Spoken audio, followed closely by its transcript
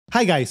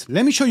Hi guys,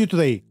 let me show you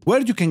today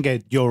where you can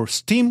get your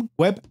Steam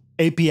Web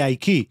API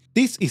key.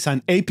 This is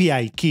an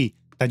API key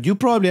that you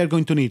probably are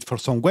going to need for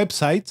some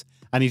websites,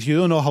 and if you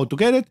don't know how to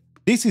get it,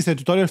 this is a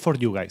tutorial for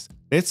you guys.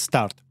 Let's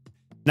start.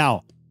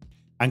 Now,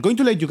 I'm going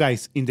to let you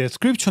guys in the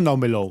description down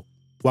below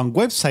one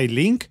website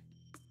link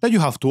that you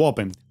have to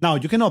open. Now,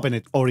 you can open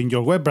it or in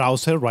your web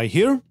browser right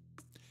here.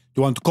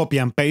 You want to copy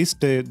and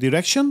paste the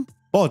direction,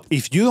 but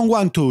if you don't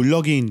want to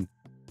log in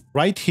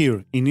right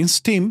here in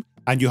Steam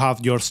and you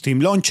have your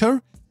Steam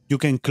launcher, you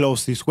can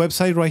close this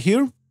website right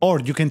here, or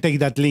you can take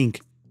that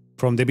link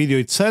from the video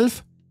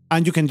itself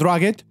and you can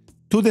drag it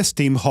to the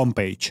Steam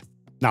homepage.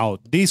 Now,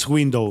 this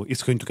window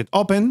is going to get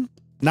open.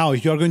 Now,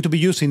 if you are going to be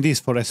using this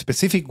for a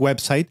specific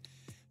website,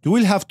 you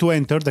will have to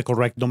enter the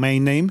correct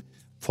domain name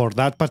for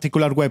that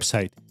particular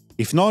website.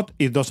 If not,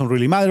 it doesn't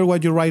really matter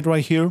what you write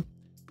right here.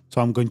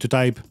 So I'm going to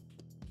type,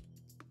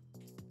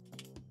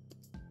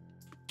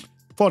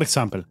 for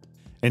example,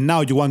 and now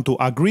you want to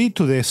agree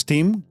to the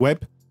Steam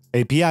Web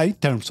API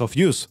terms of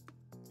use.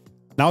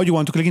 Now you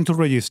want to click into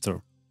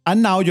register.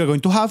 And now you're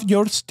going to have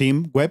your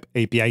Steam Web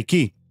API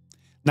key.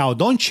 Now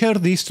don't share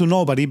this to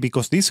nobody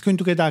because this is going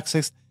to get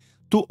access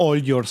to all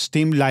your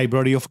Steam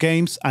library of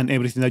games and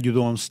everything that you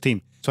do on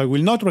Steam. So I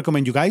will not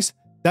recommend you guys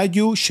that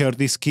you share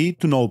this key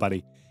to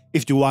nobody.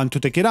 If you want to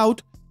take it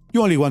out,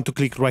 you only want to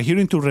click right here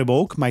into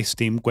revoke my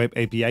Steam Web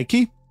API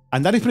key.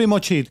 And that is pretty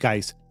much it,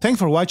 guys. Thanks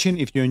for watching.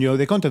 If you enjoyed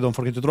the content, don't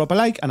forget to drop a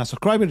like, and a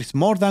subscriber is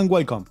more than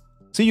welcome.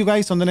 See you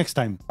guys on the next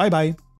time. Bye bye.